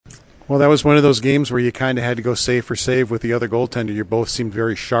Well, that was one of those games where you kind of had to go save for save with the other goaltender. You both seemed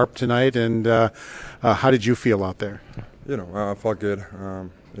very sharp tonight, and how did you feel out there? I felt good.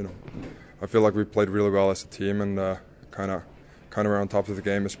 I feel like we played really well as a team, and kind of were on top of the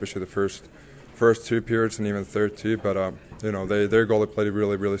game, especially the first 2 periods and even the third too. But their goalie played a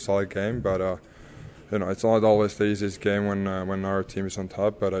really, really solid game. But it's not always the easiest game when our team is on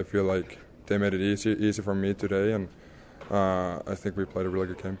top. But I feel like they made it easy for me today, and I think we played a really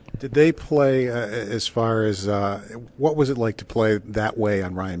good game. Did they play as far as what was it like to play that way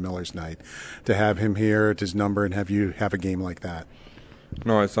on Ryan Miller's night, to have him here at his number and have you have a game like that?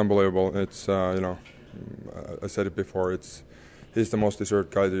 No, it's unbelievable. It's I said it before. He's the most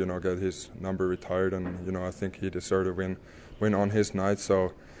deserved guy to get his number retired, and I think he deserved to win on his night.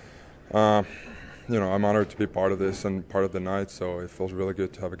 So I'm honored to be part of this and part of the night. So it feels really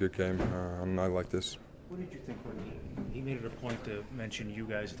good to have a good game on a night like this. What did you think when he made it a point to mention you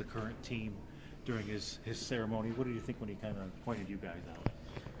guys, the current team, during his ceremony? What did you think when he kind of pointed you guys out?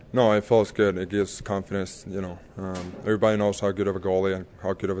 No, it feels good. It gives confidence. Everybody knows how good of a goalie and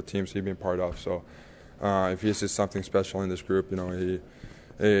how good of a team he's been part of. So if he sees something special in this group,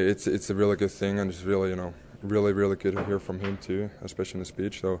 it's a really good thing, and it's really really really good to hear from him too, especially in the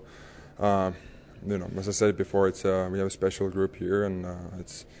speech. So as I said before, it's we have a special group here, and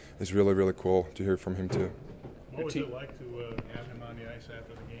it's really really cool to hear from him too. What was it like to have him on the ice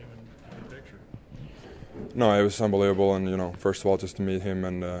after the game and in the picture? No, it was unbelievable, and first of all, just to meet him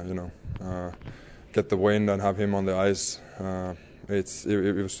and get the win and have him on the ice,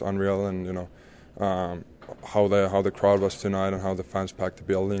 it was unreal, and how the crowd was tonight and how the fans packed the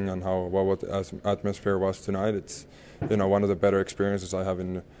building and what the atmosphere was tonight. It's one of the better experiences I have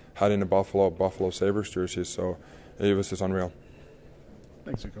had in the Buffalo Sabres jersey. So it was just unreal.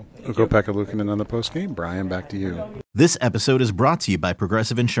 Thanks, Uko. Ukko-Pekka Luukkonen on the postgame. Brian, back to you. This episode is brought to you by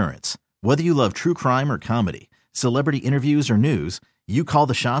Progressive Insurance. Whether you love true crime or comedy, celebrity interviews or news, you call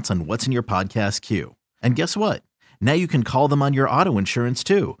the shots on what's in your podcast queue. And guess what? Now you can call them on your auto insurance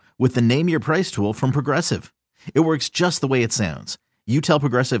too with the Name Your Price tool from Progressive. It works just the way it sounds. You tell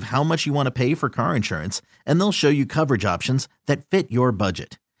Progressive how much you want to pay for car insurance, and they'll show you coverage options that fit your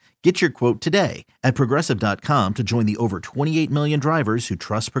budget. Get your quote today at Progressive.com to join the over 28 million drivers who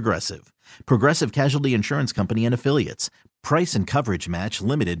trust Progressive. Progressive Casualty Insurance Company and Affiliates. Price and coverage match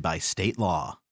limited by state law.